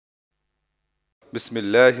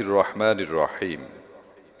বিসমিল্লাহির রহমানির রহিম।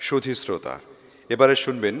 সুধী শ্রোতা, এবারে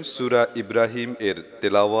শুনবেন সূরা ইব্রাহিম এর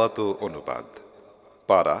তেলাওয়াত ও অনুবাদ।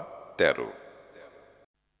 পারা ১৩।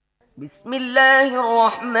 বিসমিল্লাহির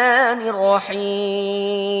রহমানির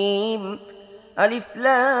রহিম। আলিফ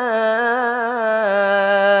লাম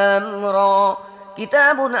রা।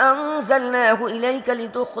 কিতাবুন আনজালনাহু ইলাইকা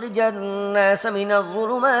লিতুখরিজান নাস মিনাজ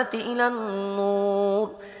যুলুমাতি ইলান নূর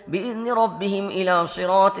بإذن ربهم إلى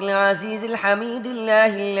صراط العزيز الحميد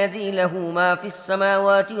الله الذي له ما في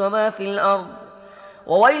السماوات وما في الأرض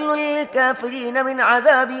وويل للكافرين من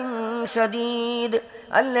عذاب شديد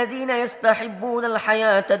الذين يستحبون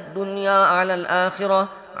الحياة الدنيا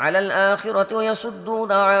على الآخرة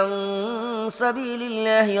ويصدون عن سبيل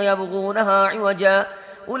الله ويبغونها عوجا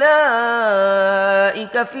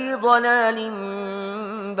أولئك في ضلال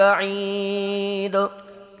بعيد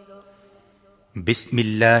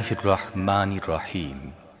বিসমিল্লাহির রহমানির রহিম।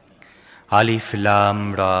 আলিফ লাম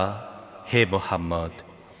রা। হে মুহাম্মদ,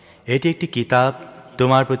 এটি একটি কিতাব,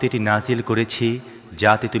 তোমার প্রতি এটি নাজিল করেছি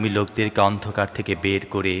যাতে তুমি লোকদেরকে অন্ধকার থেকে বের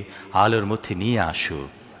করে আলোর মধ্যে নিয়ে আসো,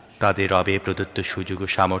 তাদের রবে প্রদত্ত সুযোগ ও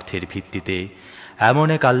সামর্থ্যের ভিত্তিতে এমন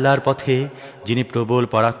এক আল্লাহর পথে যিনি প্রবল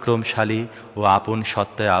পরাক্রমশালী ও আপন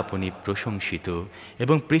সত্তায় আপনি প্রশংসিত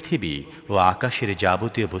এবং পৃথিবী ও আকাশের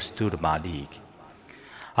যাবতীয় বস্তুর মালিক।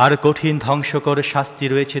 আর কঠিন ধ্বংসকর শাস্তি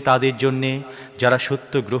রয়েছে তাদের জন্যে যারা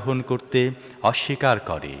সত্য গ্রহণ করতে অস্বীকার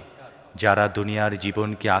করে, যারা দুনিয়ার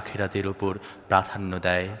জীবনকে আখিরাতের উপর প্রাধান্য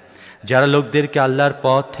দেয়, যারা লোকদেরকে আল্লাহর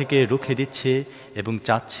পথ থেকে রুখে দিচ্ছে এবং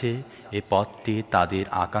চাচ্ছে এ পথটি তাদের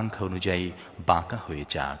আকাঙ্ক্ষা অনুযায়ী বাঁকা হয়ে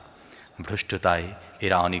যাক। ভ্রষ্টতায়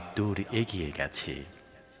এরা অনেক দূর এগিয়ে গেছে।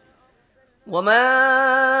 وما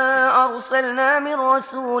أرسلنا من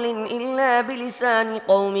رسول إلا بلسان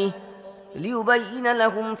قومه ليبين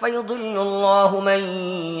لهم فيضل الله من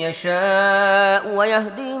يشاء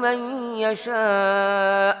ويهدي من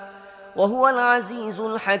يشاء وهو العزيز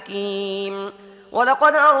الحكيم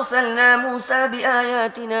ولقد أرسلنا موسى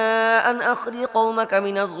بآياتنا أن أخرج قومك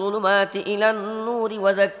من الظلمات إلى النور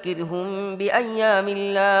وذكرهم بأيام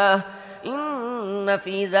الله إن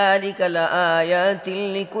في ذلك لآيات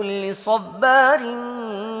لكل صبار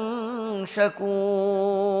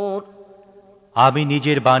شكور। আমি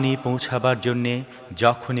নিজের বাণী পৌঁছাবার জন্যে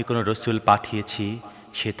যখনই কোনো রসুল পাঠিয়েছি,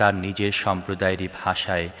 সে তার নিজের সম্প্রদায়েরই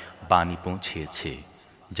ভাষায় বাণী পৌঁছিয়েছে,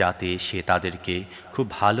 যাতে সে তাদেরকে খুব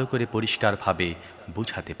ভালো করে পরিষ্কারভাবে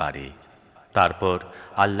বুঝাতে পারে। তারপর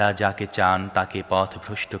আল্লাহ যাকে চান তাকে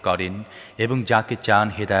পথভ্রষ্ট করেন এবং যাকে চান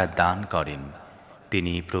হেদায়েত দান করেন।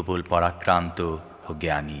 তিনি প্রবল পরাক্রান্ত ও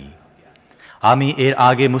জ্ঞানী। আমি এর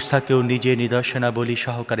আগে মুসাকেও নিজের নিদর্শনাবলী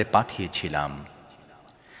সহকারে পাঠিয়েছিলাম।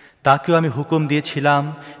 তাকেও আমি হুকুম দিয়েছিলাম,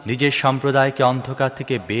 নিজের সম্প্রদায়কে অন্ধকার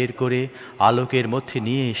থেকে বের করে আলোকের মধ্যে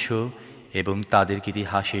নিয়ে এসো এবং তাদেরকে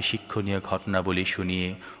ইতিহাসে শিক্ষণীয় ঘটনাবলী শুনিয়ে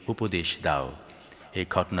উপদেশ দাও। এই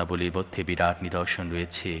ঘটনাবলীর মধ্যে বিরাট নিদর্শন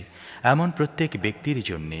রয়েছে এমন প্রত্যেক ব্যক্তির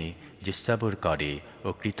জন্যে যে সবর করে ও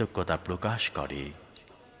কৃতজ্ঞতা প্রকাশ করে।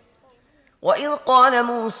 وإذ قال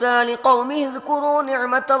موسى لقومه اذكروا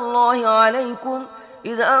نعمة الله عليكم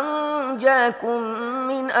إذ أنجاكم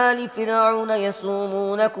من آل فرعون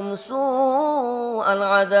يسومونكم سوء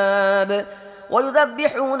العذاب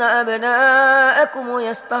ويذبحون أبناءكم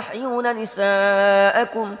ويستحيون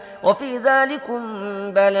نساءكم وفي ذلكم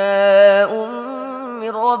بلاء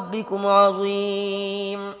من ربكم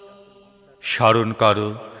عظيم। স্মরণ করো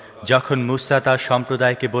যখন মুসা তার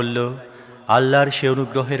সম্প্রদায়কে বলল, আল্লাহর সে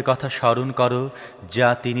অনুগ্রহের কথা স্মরণ করো যা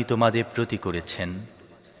তিনি তোমাদের প্রতি করেছেন।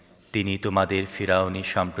 তিনি তোমাদের ফিরাউনি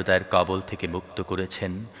সম্প্রদায়ের কবল থেকে মুক্ত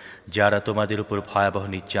করেছেন, যারা তোমাদের উপর ভয়াবহ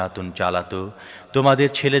নির্যাতন চালাত, তোমাদের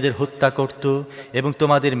ছেলেদের হত্যা করত এবং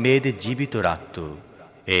তোমাদের মেয়েদের জীবিত রাখত।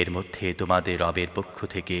 এর মধ্যে তোমাদের রবের পক্ষ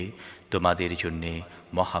থেকে তোমাদের জন্য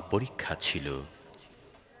মহা পরীক্ষা ছিল।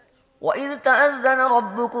 وَإِذْ تَأَذَّنَ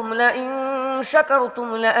رَبُّكُمْ لَئِن شَكَرْتُمْ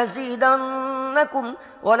لَأَزِيدَنَّكُمْ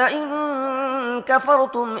وَلَئِن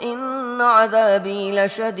كَفَرْتُمْ إِنَّ عَذَابِي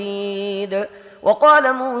لَشَدِيدٌ وقال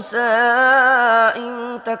موسى إن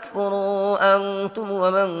تكفروا أنتم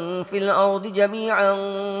ومن في الأرض جميعا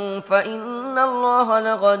فإن الله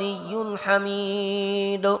لغني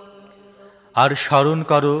حميد। আর স্মরণ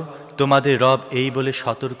করো তোমাদের রব এই বলে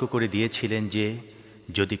সতর্ক করে দিয়েছিলেন যে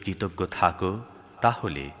যদি কৃতজ্ঞ থাকো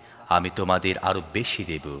তাহলে আমি তোমাদের আরো বেশি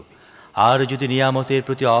দেব, আর যদি নিয়ামতের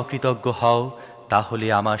প্রতি অকৃতজ্ঞ হও তাহলে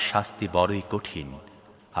আমার শাস্তি বড়ই কঠিন।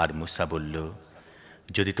 আর মুসা বলল,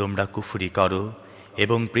 যদি তোমরা কুফরি করো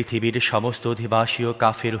এবং পৃথিবীর সমস্ত অধিবাসীও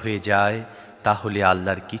কাফের হয়ে যায় তাহলে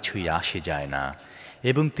আল্লাহর কিছুই আসে যায় না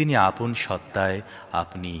এবং তিনি আপন সত্তায়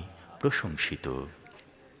আপনি প্রশংসিত।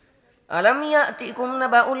 ألم يأتكم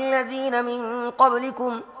نبأ الذين من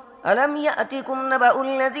قبلكم ألم يأتكم نبأ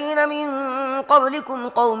الذين من قبلكم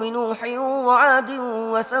قوم نوح وعاد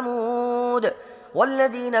وثمود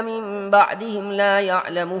والذين من بعدهم لا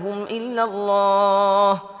يعلمهم إلا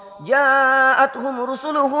الله جاءتهم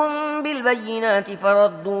رسلهم بالبينات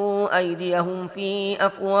فردوا أيديهم في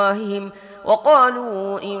أفواههم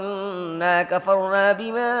وقالوا إنا كفرنا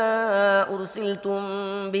بما أرسلتم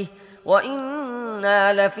به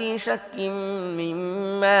وإنا لفي شك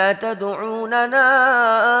مما تدعوننا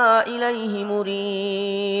إليه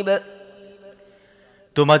مريب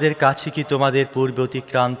তোমাদের কাছে কি তোমাদের পূর্বে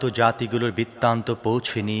অতিক্রান্ত জাতিগুলোর বৃত্তান্ত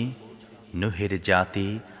পৌঁছেনি? নূহের জাতি,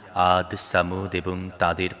 আদ, সামুদ এবং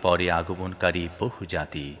তাদের পরে আগমনকারী বহু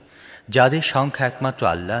জাতি, যাদের সংখ্যা একমাত্র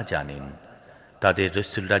আল্লাহ জানেন। তাদের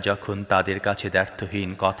রসুলরা যখন তাদের কাছে দ্ব্যর্থহীন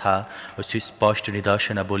কথা ও সুস্পষ্ট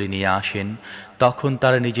নিদর্শনাবলী নিয়ে আসেন, তখন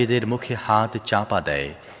তারা নিজেদের মুখে হাত চাপা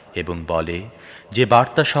দেয় এবং বলে যে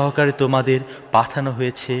বার্তা সহকারে তোমাদের পাঠানো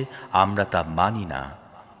হয়েছে আমরা তা মানি না,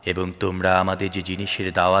 এবং তোমরা আমাদের যে জিনিসের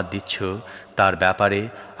দাওয়াত দিচ্ছ তার ব্যাপারে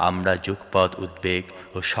আমরা যুগপৎ উদ্বেগ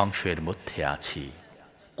ও সংশয়ের মধ্যে আছি।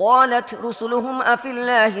 قالت رسلهم أفي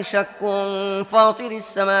الله شك فاطر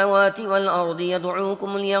السماوات والأرض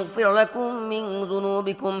يدعوكم ليغفر لكم من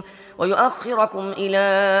ذنوبكم ويؤخركم إلى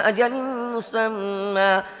أجل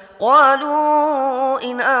مسمى قالوا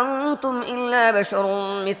إن أنتم إلا بشر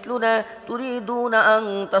مثلنا تريدون أن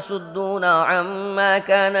تصدونا عما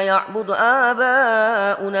كان يعبد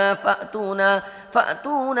آباؤنا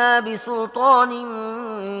فأتونا بسلطان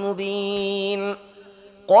مبين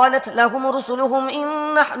قالت لهم رسلهم إن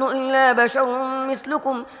نحن إلا بشر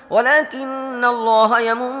مثلكم ولكن الله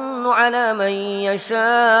يمن على من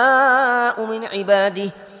يشاء من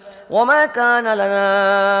عباده وما كان لنا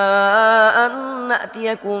أن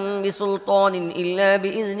نأتيكم بسلطان إلا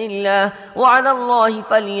بإذن الله وعلى الله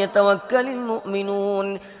فليتوكل المؤمنون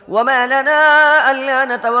وما لنا ألا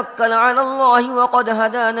نتوكل على الله وقد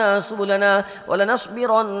هدانا سبلنا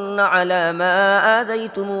ولنصبرن على ما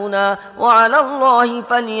آذيتمونا وعلى الله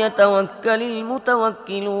فليتوكل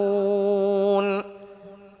المتوكلون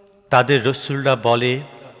তাদের রসুলরা বলে,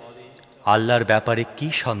 আল্লাহর ব্যাপারে কি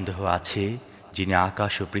সন্দেহ আছে, যিনি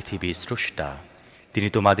আকাশ ও পৃথিবীর স্রষ্টা। তিনি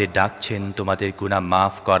তোমাদের ডাকছেন তোমাদের গুনাহ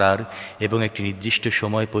মাফ করার এবং একটি নির্দিষ্ট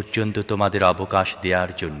সময় পর্যন্ত তোমাদের অবকাশ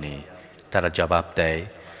দেওয়ার জন্যে। তারা জবাব দেয়,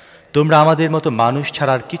 তোমরা আমাদের মতো মানুষ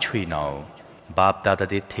ছাড়ার কিছুই নও। বাপ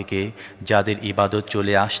দাদাদের থেকে যাদের ইবাদত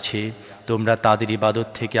চলে আসছে, তোমরা তাদের ইবাদত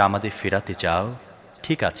থেকে আমাদের ফেরাতে চাও?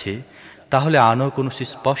 ঠিক আছে, তাহলে আনো কোনো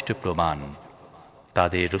সুস্পষ্ট প্রমাণ।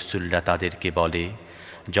 তাদের রসুলরা তাদেরকে বলে,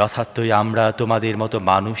 যথার্থই আমরা তোমাদের মতো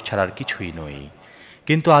মানুষ ছাড়ার কিছুই নই,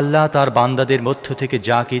 কিন্তু আল্লাহ তার বান্দাদের মধ্য থেকে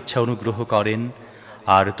যাকে ইচ্ছা অনুগ্রহ করেন,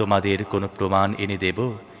 আর তোমাদের কোনো প্রমাণ এনে দেব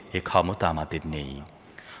এ ক্ষমতা আমাদের নেই।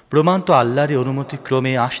 প্রমাণ তো আল্লাহর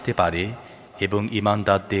অনুমতিক্রমে আসতে পারে, এবং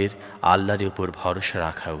ঈমানদারদের আল্লাহর উপর ভরসা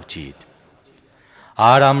রাখা উচিত।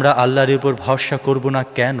 আর আমরা আল্লাহর উপর ভরসা করব না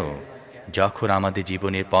কেন, যখন আমাদের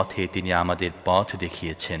জীবনের পথে তিনি আমাদের পথ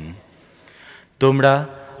দেখিয়েছেন? তোমরা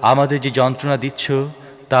আমাদের যে যন্ত্রণা দিচ্ছ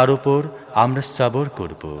তার উপর আমরা সবর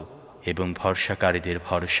করব, এবং ভরসাকারীদের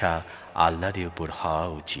ভরসা আল্লাহর উপর হওয়া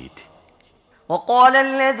উচিত। وقال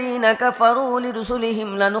الذين كفروا لرسلهم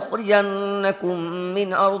لنخرجنكم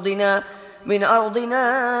من أرضنا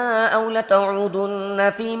أو لتعودن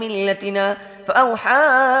في ملتنا فأوحى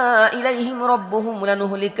إليهم ربهم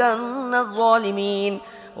لنهلكن الظالمين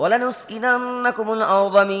ولنسكننكم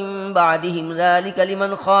الأرض من بعدهم ذلك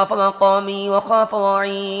لمن خاف مقامي وخاف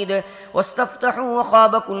وعيد واستفتحوا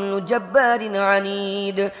وخاب كل جبار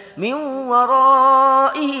عنيد من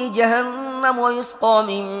ورائه جهنم ويسقى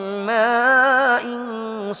من ماء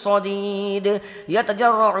صديد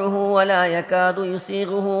يتجرعه ولا يكاد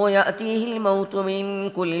يسيغه ويأتيه الموت من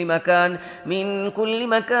كل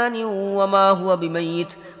مكان وما هو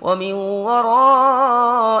بميت ومن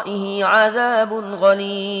ورائه عذاب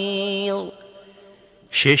غليظ।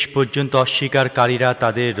 শেষ পর্যন্ত অস্বীকারীরা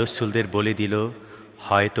তাদের রসুলদের বলে দিল,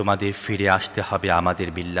 হয় তোমাদের ফিরে আসতে হবে আমাদের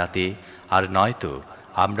মিল্লাতে, আর নয়তো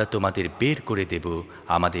আমরা তোমাদের বের করে দেব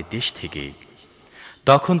আমাদের দেশ থেকে।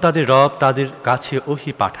 তখন তাদের রব তাদের কাছে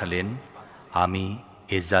ওহী পাঠালেন, আমি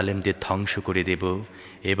এ জালেমদের ধ্বংস করে দেব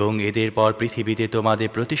এবং এদের পর পৃথিবীতে তোমাদের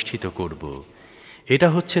প্রতিষ্ঠিত করব। এটা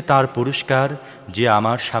হচ্ছে তার পুরস্কার, যে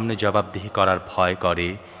আমার সামনে জবাবদিহি করার ভয় করে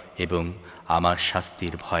এবং আমার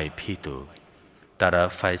শাস্তির ভয় ভীত। তারা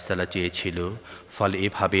ফয়সালা চেয়েছিল, ফলে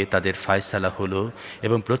এভাবে তাদের ফয়সালা হলো,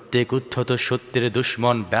 এবং প্রত্যেক উদ্ধত সত্যের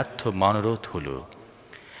দুশ্মন ব্যর্থ মনোরথ হলো।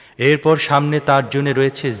 এরপর সামনে তার জন্য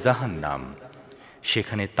রয়েছে জাহান্নাম।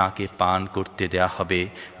 সেখানে তাকে পান করতে দেয়া হবে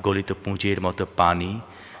গলিত পুঁজের মতো পানি,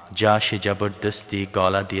 যা সে জবরদস্তি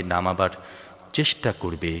গলা দিয়ে নামাবার চেষ্টা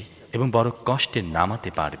করবে, এবং বড় কষ্টে নামাতে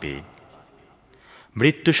পারবে।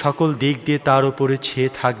 মৃত্যু সকল দিক দিয়ে তার উপরে ছেয়ে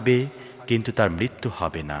থাকবে, কিন্তু তার মৃত্যু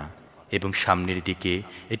হবে না, এবং সামনের দিকে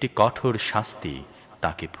একটি কঠোর শাস্তি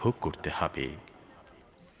তাকে ভোগ করতে হবে।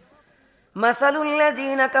 مثل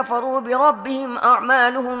الذين كفروا بربهم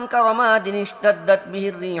أعمالهم كرماد اشتدت به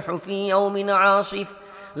الريح في يوم عاصف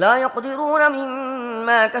لا يقدرون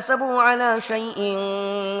مما كسبوا على شيء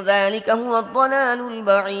ذلك هو الضلال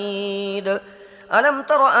البعيد ألم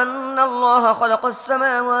تر أن الله خلق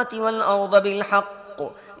السماوات والأرض بالحق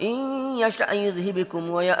إن يشأ يذهبكم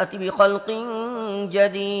ويأتي بخلق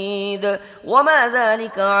جديد وما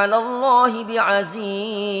ذلك على الله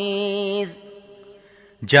بعزيز।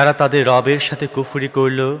 যারা তাদের রবের সাথে কুফরি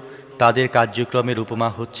করল, তাদের কার্যক্রমের উপমা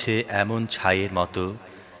হচ্ছে এমন ছায়ের মতো,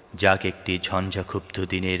 যাকে একটি ঝঞ্ঝাক্ষুব্ধ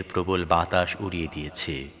দিনের প্রবল বাতাস উড়িয়ে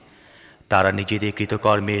দিয়েছে। তারা নিজেদের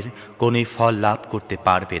কৃতকর্মের কোনই ফল লাভ করতে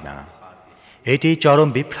পারবে না। এটাই চরম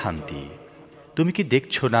বিভ্রান্তি। তুমি কি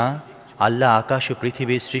দেখছো না, আল্লাহ আকাশ ও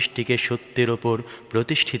পৃথিবীর সৃষ্টিকে সত্যের ওপর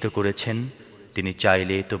প্রতিষ্ঠিত করেছেন। তিনি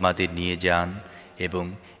চাইলে তোমাদের নিয়ে যান এবং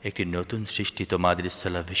একটি নতুন সৃষ্টি তোমাদের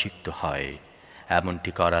স্থলাভিষিক্ত হয়।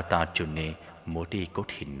 এমনটি করা তাঁর জন্যে মোটেই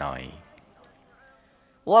কঠিন নয়।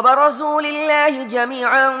 وبرزوا لله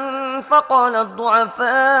جميعا فقال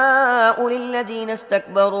الضعفاء للذين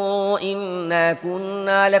استكبروا إنا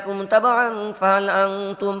كنا لكم تبعا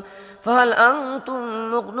فهل أنتم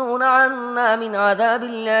مغنون عنا من عذاب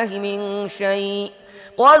الله من شيء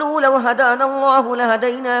قالوا لو هدانا الله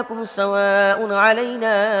لهديناكم سواء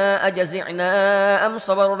علينا أجزعنا أم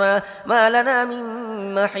صبرنا ما لنا من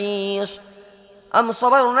محيص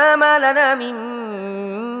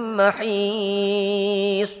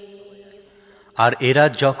আর এরা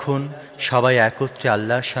যখন সবাই একত্রে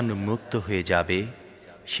আল্লাহর সামনে মুক্ত হয়ে যাবে,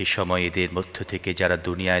 সে সময় এদের মধ্য থেকে যারা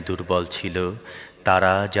দুনিয়ায় দুর্বল ছিল,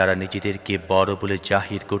 তারা যারা নিজেদেরকে বড় বলে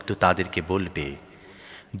জাহির করত, তাদেরকে বলবে,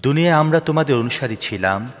 দুনিয়ায় আমরা তোমাদের অনুসারী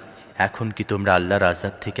ছিলাম, এখন কি তোমরা আল্লাহর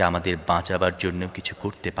আযাব থেকে আমাদের বাঁচাবার জন্য কিছু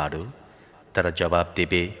করতে পারো? তারা জবাব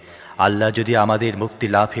দেবে, আল্লাহ যদি আমাদের মুক্তি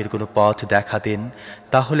লাভের কোনো পথ দেখাতেন,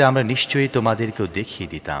 তাহলে আমরা নিশ্চয়ই তোমাদেরকেও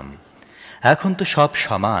দেখিয়ে দিতাম। এখন তো সব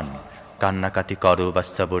সমান, কান্নাকাটি করো বা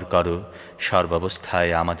সবর করো,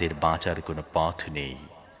 সর্বাবস্থায় আমাদের বাঁচার কোনো পথ নেই।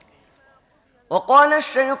 وقال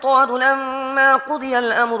الشيطان لما قضي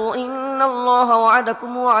الأمر إن الله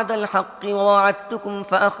وعدكم وعد الحق ووعدتكم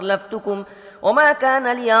فأخلفتكم وما كان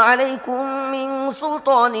لي عليكم من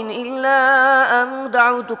سلطان إلا أن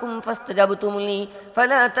دعوتكم فاستجبتم لي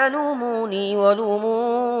فلا تلوموني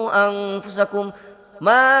ولوموا أنفسكم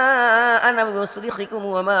ما أنا بمصرخكم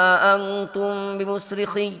وما أنتم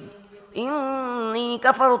بمصرخي إني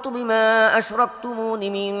كفرت بما أشركتمون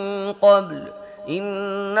من قبل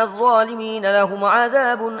إن الظالمين لهم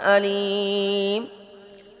عذاب أليم।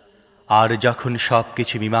 আর যখন সব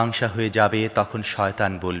কিছু মীমাংসা হয়ে যাবে, তখন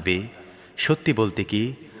শয়তান বলবে, সত্যি বলতে কি,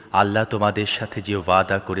 আল্লাহ তোমাদের সাথে যে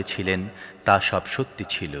ওয়াদা করেছিলেন তা সব সত্যি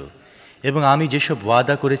ছিল, এবং আমি যেসব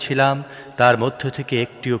ওয়াদা করেছিলাম তার মধ্য থেকে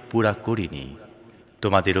একটিও পুরা করিনি।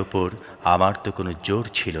 তোমাদের ওপর আমার তো কোনো জোর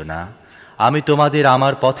ছিল না। আমি তোমাদের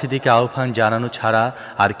আমার পথে দিকে আহ্বান জানানো ছাড়া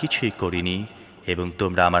আর কিছুই করিনি, এবং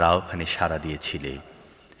তোমরা আমার আহ্বানে সাড়া দিয়েছিলে।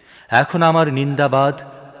 এখন আমার নিন্দাবাদ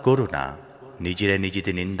করো না, নিজেরা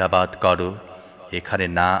নিজেদের নিন্দাবাদ করো। এখানে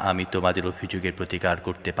না আমি তোমাদের অভিযোগের প্রতিকার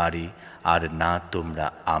করতে পারি, আর না তোমরা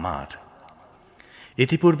আমার।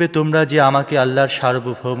 ইতিপূর্বে তোমরা যে আমাকে আল্লাহর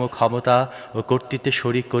সার্বভৌম ক্ষমতা ও কর্তৃত্বে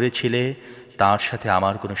শরীক করেছিলে, তার সাথে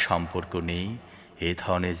আমার কোনো সম্পর্ক নেই। এ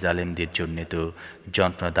ধরনের জালেমদের জন্য তো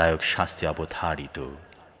যন্ত্রণাদায়ক শাস্তি অবধারিত।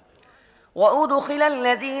 وأدخل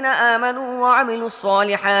الذين آمنوا وعملوا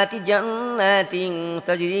الصالحات جنات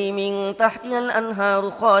تجري من تحتها الأنهار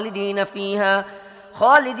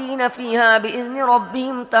خالدين فيها بإذن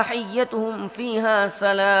ربهم تحيتهم فيها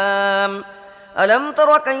سلام ألم تر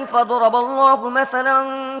كيف ضرب الله مثلا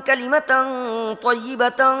كلمة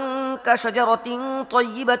طيبة كشجرة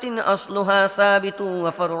طيبة أصلها ثابت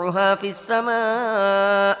وفرعها في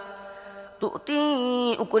السماء تؤتي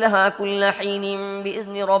أكلها كل حين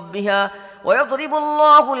بإذن ربها ويضرب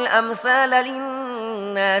الله الأمثال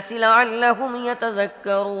للناس لعلهم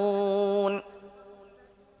يتذكرون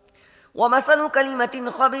ومثل كلمة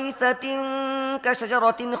خبيثة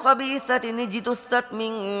كشجرة خبيثة اجتثت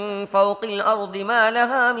من فوق الأرض ما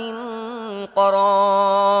لها من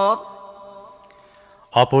قرار।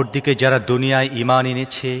 অপরদিকে যারা দুনিয়ায় ঈমান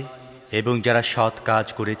এনেছে এবং যারা সৎ কাজ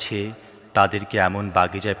করেছে, তাদেরকে এমন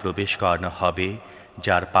বাগিচায় প্রবেশ করানো হবে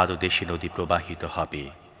যার পাদদেশে নদী প্রবাহিত হবে।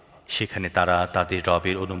 সেখানে তারা তাদের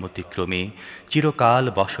রবের অনুমতিক্রমে চিরকাল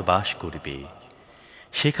বসবাস করবে।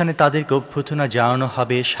 সেখানে তাদেরকে অভ্যর্থনা জানানো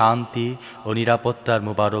হবে শান্তি ও নিরাপত্তার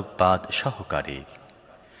মোবারকবাদ সহকারে।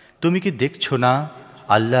 তুমি কি দেখছো না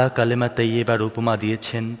আল্লাহ কালেমা তাইয়্যিবার উপমা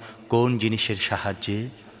দিয়েছেন কোন জিনিসের সাহায্যে?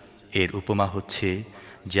 এর উপমা হচ্ছে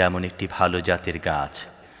যেমন একটি ভালো জাতের গাছ,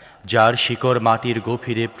 যার শিকড় মাটির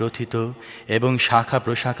গভীরে প্রথিত এবং শাখা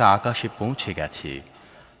প্রশাখা আকাশে পৌঁছে গেছে।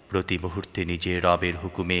 প্রতি মুহূর্তে নিজের রবের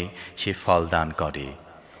হুকুমে সে ফল দান করে।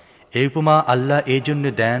 এই উপমা আল্লাহ এই জন্য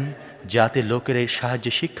দেন যাতে লোকেরা এর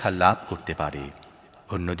সাহায্যে শিক্ষা লাভ করতে পারে।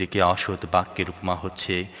 অন্যদিকে অসৎ বাক্যের উপমা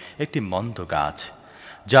হচ্ছে একটি মন্দ গাছ,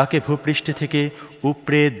 যাকে ভূপৃষ্ঠ থেকে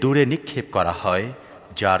উপড়ে দূরে নিক্ষেপ করা হয়,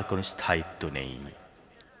 যার কোনো স্থায়িত্ব নেই।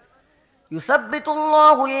 يثبت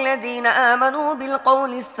الله الذين آمنوا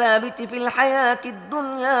بالقول الثابت في الحياة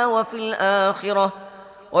الدنيا وفي الآخرة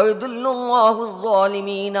ويضل الله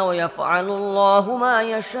الظالمين ويفعل الله ما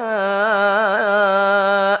يشاء।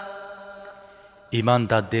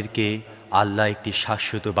 ঈমানদারদেরকে আল্লাহ একটি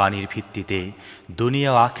শাশ্বত বাণীর ভিত্তিতে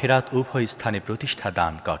দুনিয়া ও আখিরাত উভয় স্থানে প্রতিষ্ঠা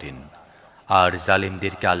দান করেন, আর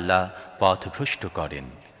জালিমদেরকে আল্লাহ পথভ্রষ্ট করেন।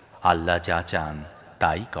 আল্লাহ যা চান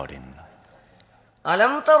তাই করেন।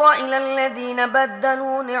 ألم تر إلى الذين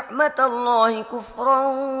بدلوا نعمة الله كفرا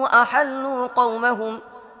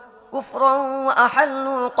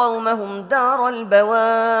وأحلوا قومهم دار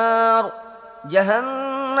البوار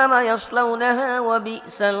جهنم يصلونها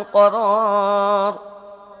وبئس القرار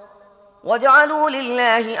وجعلوا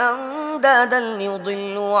لله أندادا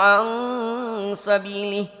ليضلوا عن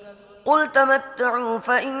سبيله قل تمتعوا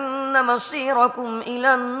فإن مصيركم إلى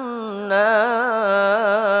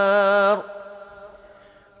النار।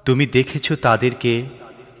 তুমি দেখেছো তাদেরকে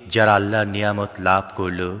যারা আল্লাহর নিয়ামত লাভ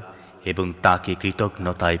করল এবং তাকে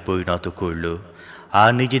কৃতজ্ঞতায় পরিণত করল,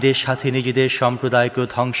 আর নিজেদের সাথে নিজেদের সম্প্রদায়কে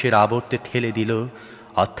ধ্বংসের আবর্তে ঠেলে দিল,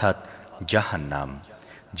 অর্থাৎ জাহান্নাম,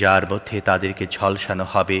 যার মধ্যে তাদেরকে ঝলসানো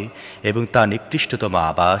হবে এবং তা নিকৃষ্টতম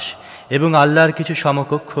আবাস, এবং আল্লাহর কিছু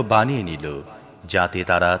সমকক্ষ বানিয়ে নিল যাতে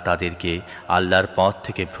তারা তাদেরকে আল্লাহর পথ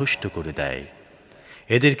থেকে ভ্রষ্ট করে দেয়।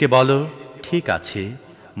 এদেরকে বলো, ঠিক আছে,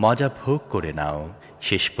 মজা ভোগ করে নাও,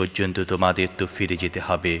 শেষ পর্যন্ত তোমাদের তো ফিরে যেতে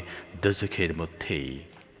হবে দোজখের মধ্যেই।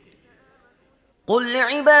 قل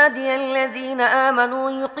لعبادي الذين آمنوا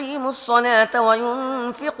يقيموا الصلاة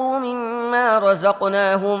وينفقوا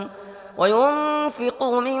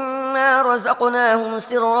مما رزقناهم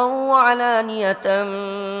سرا وعلانية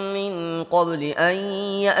من قبل أن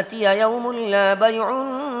يأتي يوم لا بيع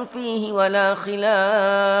فيه ولا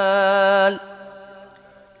خلال।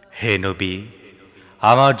 হে নবী,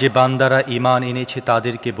 আমার যে বান্দারা ঈমান এনেছে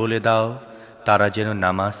তাদেরকে বলে দাও তারা যেন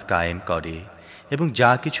নামাজ কায়েম করে এবং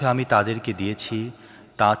যা কিছু আমি তাদেরকে দিয়েছি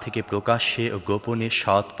তা থেকে প্রকাশ্যে ও গোপনে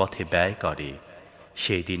সৎ পথে ব্যয় করে,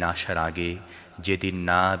 সেই দিন আসার আগে যেদিন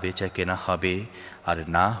না বেচা কেনা হবে আর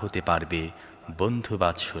না হতে পারবে বন্ধু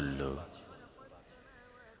বাৎসল্য।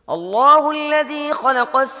 الله الذي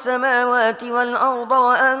خلق السماوات والأرض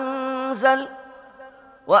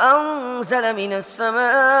وأنزل من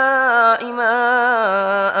السماء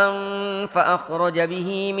ماء فأخرج به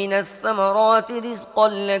من الثمرات رزقا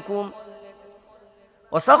لكم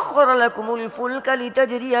وسخر لكم الفلك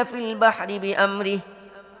لتجري في البحر بأمره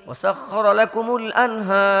وسخر لكم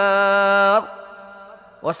الأنهار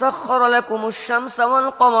وسخر لكم الشمس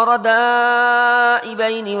والقمر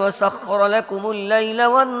دائبين وسخر لكم الليل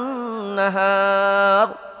والنهار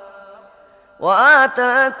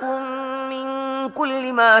وآتاكم من كل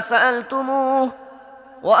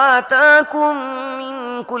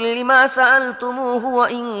ما سألتموه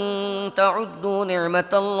وإن تعدوا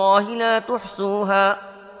نعمة الله لا تحصوها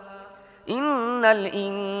إن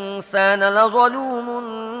الإنسان لظلوم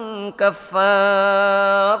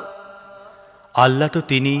كفار। আল্লাহ তো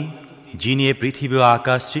তিনি যিনি এ পৃথিবী ও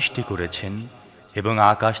আকাশ সৃষ্টি করেছেন এবং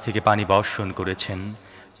আকাশ থেকে পানি বর্ষণ করেছেন,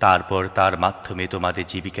 তারপর তার মাধ্যমে তোমাদের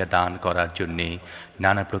জীবিকা দান করার জন্যে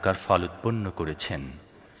নানা প্রকার ফল উৎপন্ন করেছেন,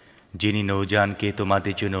 যিনি নৌযানকে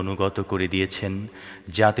তোমাদের জন্য অনুগত করে দিয়েছেন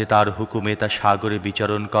যাতে তার হুকুমে তা সাগরে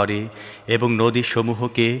বিচরণ করে এবং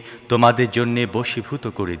নদীসমূহকে তোমাদের জন্যে বশীভূত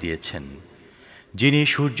করে দিয়েছেন, যিনি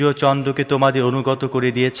সূর্য চন্দ্রকে তোমাদের অনুগত করে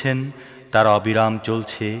দিয়েছেন, তারা অবিরাম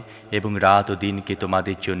চলছে এবং রাত ও দিনকে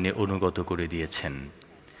তোমাদের জন্য অনুগত করে দিয়েছেন,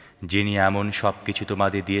 যিনি এমন সব কিছু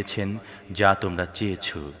তোমাদের দিয়েছেন যা তোমরা চেয়েছ।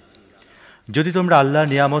 যদি তোমরা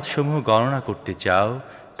আল্লাহর নিয়ামতসমূহ গণনা করতে চাও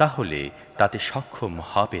তাহলে তাতে সক্ষম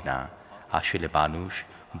হবে না। আসলে মানুষ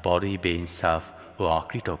বড়ই বেইনসাফ ও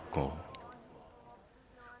অকৃতজ্ঞ।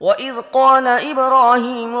 وإذ قال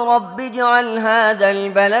إبراهيم رب اجعل هذا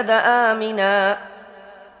البلد آمنا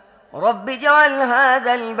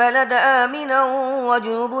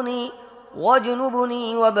واجنبني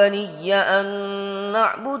وبني أن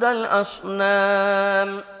نعبد الأصنام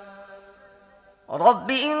رب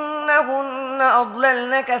إنهن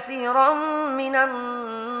أضللن كثيرا من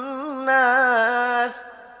الناس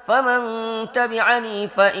فمن تبعني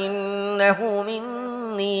فإنه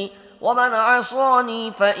مني ومن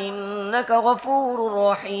عصاني فإنك غفور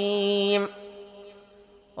رحيم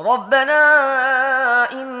ربنا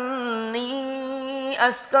إني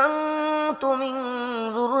أسكنت من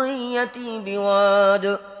ذريتي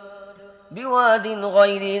بواد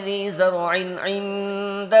غير ذي زرع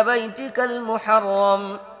عند بيتك المحرم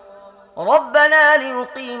ربنا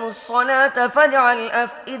ليقيموا الصلاة فاجعل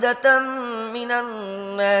أفئدة من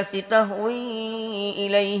الناس تهوي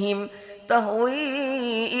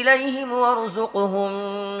إليهم وارزقهم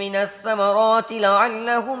من الثمرات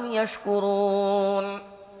لعلهم يشكرون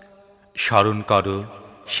স্মরণ করো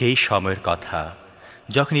সেই সময়ের কথা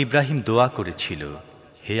যখন ইব্রাহিম দোয়া করেছিল,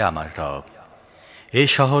 হে আমার রব, এই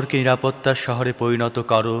শহরকে নিরাপত্তার শহরে পরিণত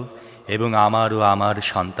করো এবং আমার ও আমার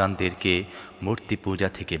সন্তানদেরকে মূর্তি পূজা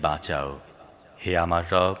থেকে বাঁচাও। হে আমার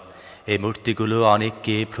রব, এই মূর্তিগুলো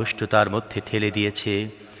অনেককে ভ্রষ্টতার মধ্যে ঠেলে দিয়েছে,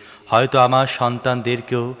 হয়তো আমার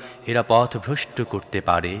সন্তানদেরকেও এরা পথভ্রষ্ট করতে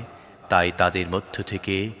পারে। তাই তাদের মধ্য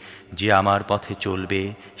থেকে যে আমার পথে চলবে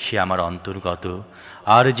সে আমার অন্তর্গত,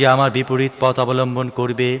 আর যে আমার বিপরীত পথ অবলম্বন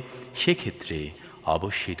করবে সেক্ষেত্রে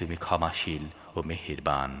অবশ্যই তুমি ক্ষমাশীল ও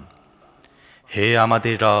মেহেরবান। হে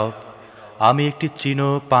আমাদের রব, আমি একটি তৃণ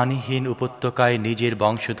পানিহীন উপত্যকায় নিজের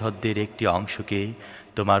বংশধরদের একটি অংশকে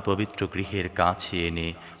তোমার পবিত্র গৃহের কাছে এনে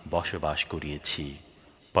বসবাস করিয়েছি।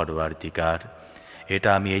 পরওয়ারদিগার, এটা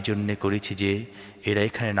আমি এই জন্যে করেছি যে এরা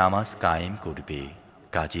এখানে নামাজ কায়েম করবে।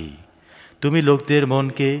 কাজেই তুমি লোকদের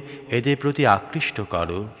মনকে এদের প্রতি আকৃষ্ট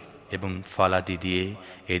করো এবং ফলাদি দিয়ে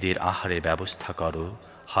এদের আহারের ব্যবস্থা করো,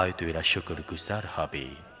 হয়তো এরা শুকরগুজার হবে।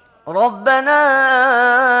 ربنا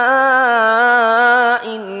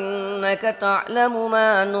إنك تعلم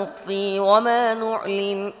ما نخفي وما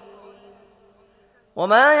نعلن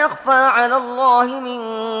وما يخفى على الله من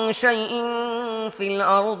شيء في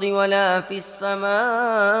الأرض ولا في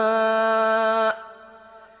السماء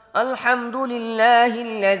الحمد لله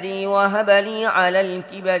الذي وهب لي على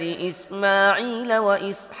الكبر إسماعيل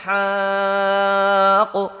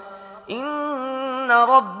وإسحاق إن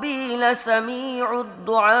ربي لسميع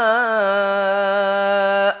الدعاء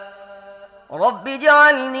رب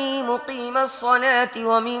اجعلني مقيم الصلاة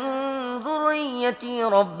ومن ذريتي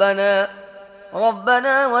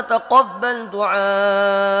ربنا وتقبل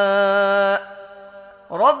دعاء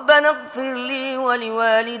ربنا اغفر لي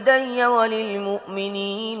ولوالدي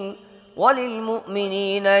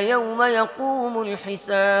وللمؤمنين يوم يقوم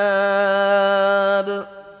الحساب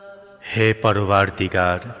হে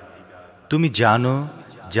পরওয়ারদিগার, তুমি জানো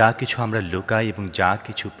যা কিছু আমরা লুকাই এবং যা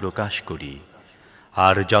কিছু প্রকাশ করি,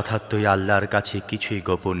 আর যথার্থই আল্লাহর কাছে কিছুই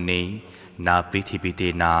গোপন নেই, না পৃথিবীতে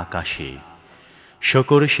না আকাশে।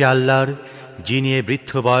 শুকর সে আল্লাহর, যিনি এ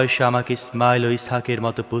বৃদ্ধ বয়সে আমাকে ইসমাইল ও ইসহাকের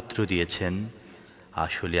মতো পুত্র দিয়েছেন।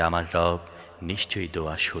 আসলে আমার রব নিশ্চয়ই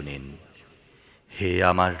দোয়া শোনেন। হে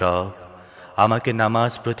আমার রব, আমাকে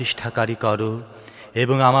নামাজ প্রতিষ্ঠাকারী করো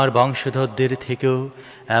এবং আমার বংশধরদের থেকেও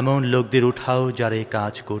এমন লোকদের উঠাও যারা এই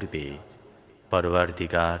কাজ করবে।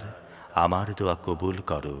 পরওয়ারদিগার, আমার দোয়া কবুল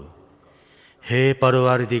করো। হে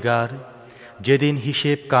পরওয়ারদিগার, যেদিন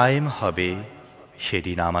হিসেব কায়েম হবে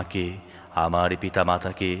সেদিন আমাকে, আমার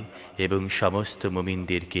পিতামাতাকে এবং সমস্ত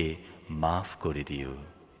মুমিনদেরকে মাফ করে দিও।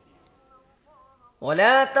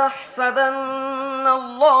 ولا تحسبن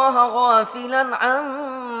الله غافلا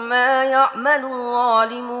عما يعمل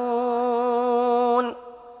الظالمون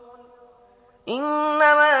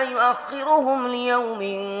إنما يؤخرهم ليوم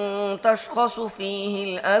تشخص فيه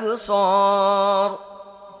الأبصار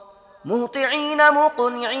مهطعين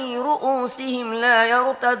مقنعي رؤوسهم لا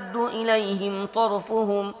يرتد إليهم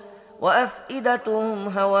طرفهم وأفئدتهم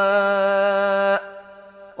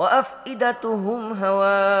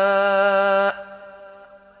هواء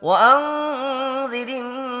وأنذر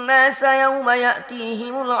الناس يوم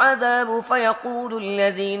يأتيهم العذاب فيقول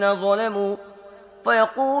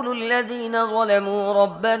الذين ظلموا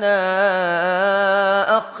ربنا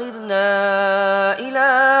أخرنا إلى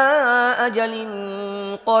أجل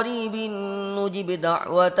قريب نجب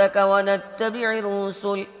دعوتك ونتبع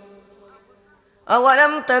الرسل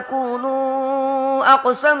أولم تكونوا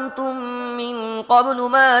أقسمتم من قبل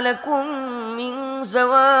ما لكم من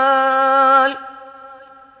زوال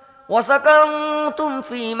وسكنتم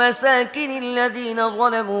في مساكن الذين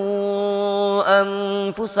ظلموا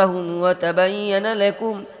أنفسهم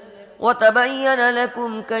وتبين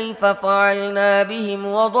لكم كيف فعلنا بهم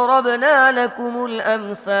وضربنا لكم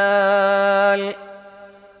الأمثال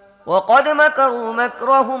وقد مكروا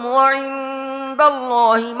مكرهم وعند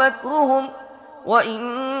الله مكرهم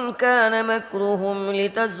وإن كان مكرهم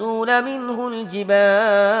لتزول منه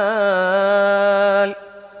الجبال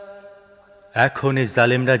এখন এই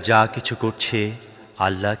জালেমরা যা কিছু করছে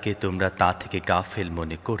আল্লাহকে তোমরা তা থেকে গাফেল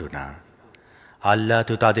মনে করো না। আল্লাহ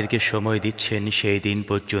তো তাদেরকে সময় দিচ্ছেন সেই দিন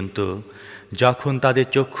পর্যন্ত যখন তাদের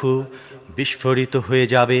চক্ষু বিস্ফোরিত হয়ে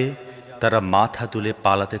যাবে, তারা মাথা তুলে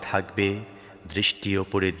পালাতে থাকবে, দৃষ্টি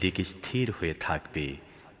ওপরের দিকে স্থির হয়ে থাকবে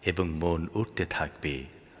এবং মন উঠতে থাকবে।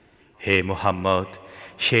 হে মুহাম্মদ,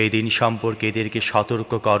 সেই দিন সম্পর্কে এদেরকে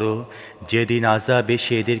সতর্ক করো যেদিন আযাব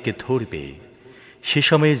এসে এদেরকে ধরবে। সে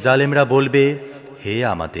সময় জালেমরা বলবে, হে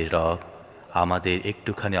আমাদের রব, আমাদের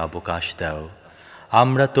একটুখানি অবকাশ দাও,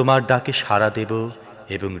 আমরা তোমার ডাকে সাড়া দেব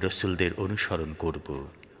এবং রসুলদের অনুসরণ করব।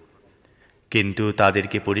 কিন্তু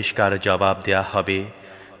তাদেরকে পরিষ্কার জবাব দেয়া হবে,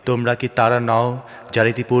 তোমরা কি তারা নও যারা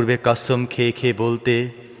ইতিপূর্বে কসম খেয়ে খেয়ে বলতে,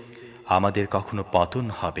 আমাদের কখনো পতন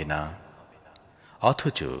হবে না?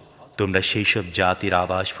 অথচ তোমরা সেই সব জাতির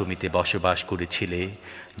আবাসভূমিতে বসবাস করেছিলে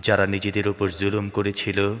যারা নিজেদের উপর জুলুম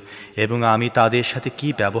করেছিল, এবং আমি তাদের সাথে কি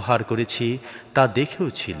ব্যবহার করেছি তা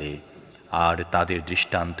দেখেওছিলে, আর তাদের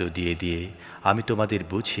দৃষ্টান্ত দিয়ে দিয়ে আমি তোমাদের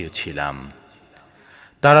বুঝিয়েছিলাম।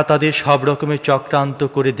 তারা তাদের সব রকমের চক্রান্ত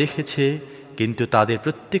করে দেখেছে, কিন্তু তাদের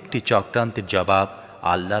প্রত্যেকটি চক্রান্তের জবাব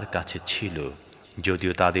আল্লাহর কাছে ছিল,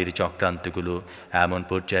 যদিও তাদের চক্রান্তগুলো এমন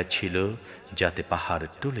পর্যায়ে ছিল যাতে পাহাড়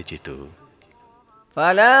টলে যেত।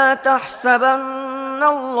 فلا تحسبن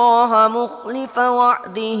الله مخلف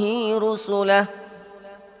وعده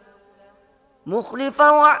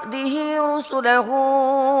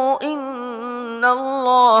إن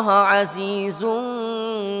الله عزيز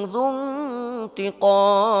ذو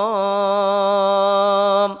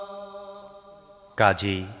انتقام।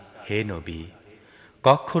 কাজেই হে নবী,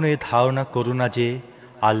 কখনো এ ধারণা করো না যে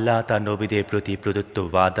আল্লাহ তার নবীদের প্রতি প্রদত্ত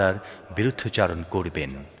ওয়াদার বিরুদ্ধচারণ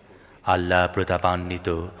করবেন। আল্লাহ প্রতাপান্বিত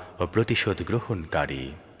ও প্রতিশোধ গ্রহণকারী।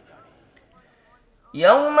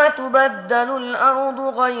 يوم تبدل الأرض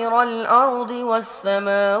غير الأرض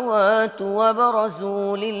والسماوات وبرزوا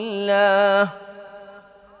لله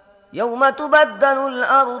يوم تبدل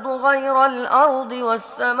الأرض غير الأرض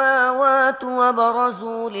والسماوات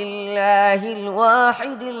وبرزوا لله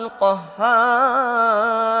الواحد القهار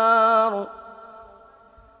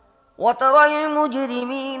وترى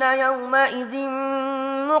المجرمين يومئذ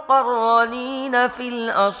مقرنين في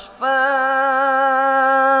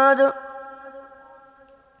الأصفاد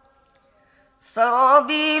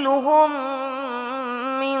سرابيلهم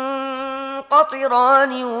من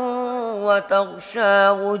قطران وتغشى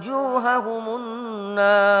وجوههم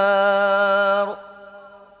النار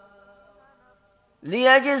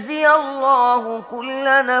ليجزي الله كل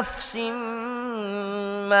نفس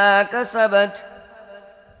ما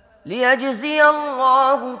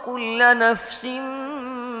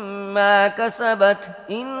كسبت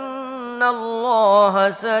إن الله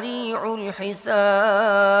سريع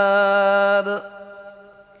الحساب।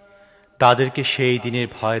 তাদেরকে সেই দিনের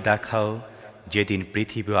ভয় দেখাও যেদিন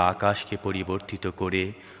পৃথিবী ও আকাশকে পরিবর্তিত করে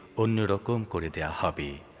অন্যরকম করে দেয়া হবে,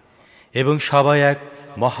 এবং সবাই এক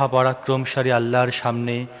মহাপরাক্রমশালী আল্লাহর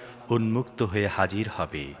সামনে উন্মুক্ত হয়ে হাজির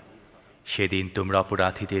হবে। সেদিন তোমরা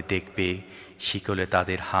অপরাধীদের দেখবে শিকলে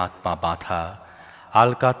তাদের হাত পা বাঁধা,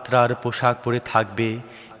 আলকাত্রার পোশাক পরে থাকবে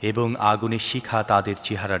এবং আগুনের শিখা তাদের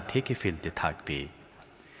চেহারা ঢেকে ফেলতে থাকবে।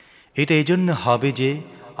 এটা এই জন্য হবে যে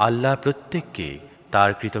আল্লাহ প্রত্যেককে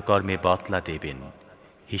তার কৃতকর্মে বদলা দেবেন।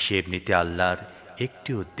 হিসেব নিতে আল্লাহর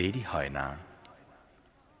একটুও দেরি হয় না।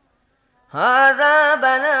 هذا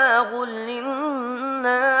بلاغ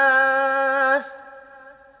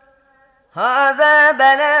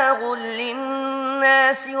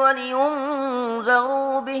للناس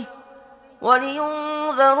ولينذروا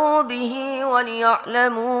به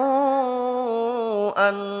وليعلموا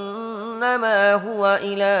أنما هو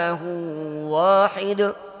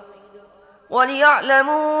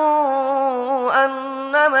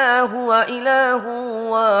إله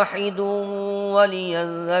واحد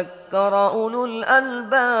وليذكر أولو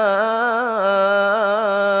الألباب।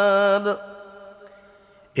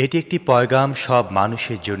 এটি একটি পয়গাম সব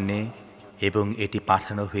মানুষের জন্যে, এবং এটি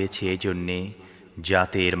পাঠানো হয়েছে এজন্যে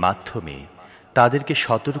যাতে এর মাধ্যমে তাদেরকে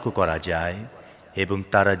সতর্ক করা যায় এবং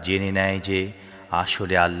তারা জেনে নেয় যে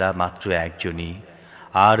আসলে আল্লাহ মাত্র একজনই,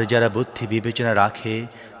 আর যারা বুদ্ধি বিবেচনা রাখে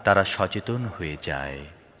তারা সচেতন হয়ে যায়।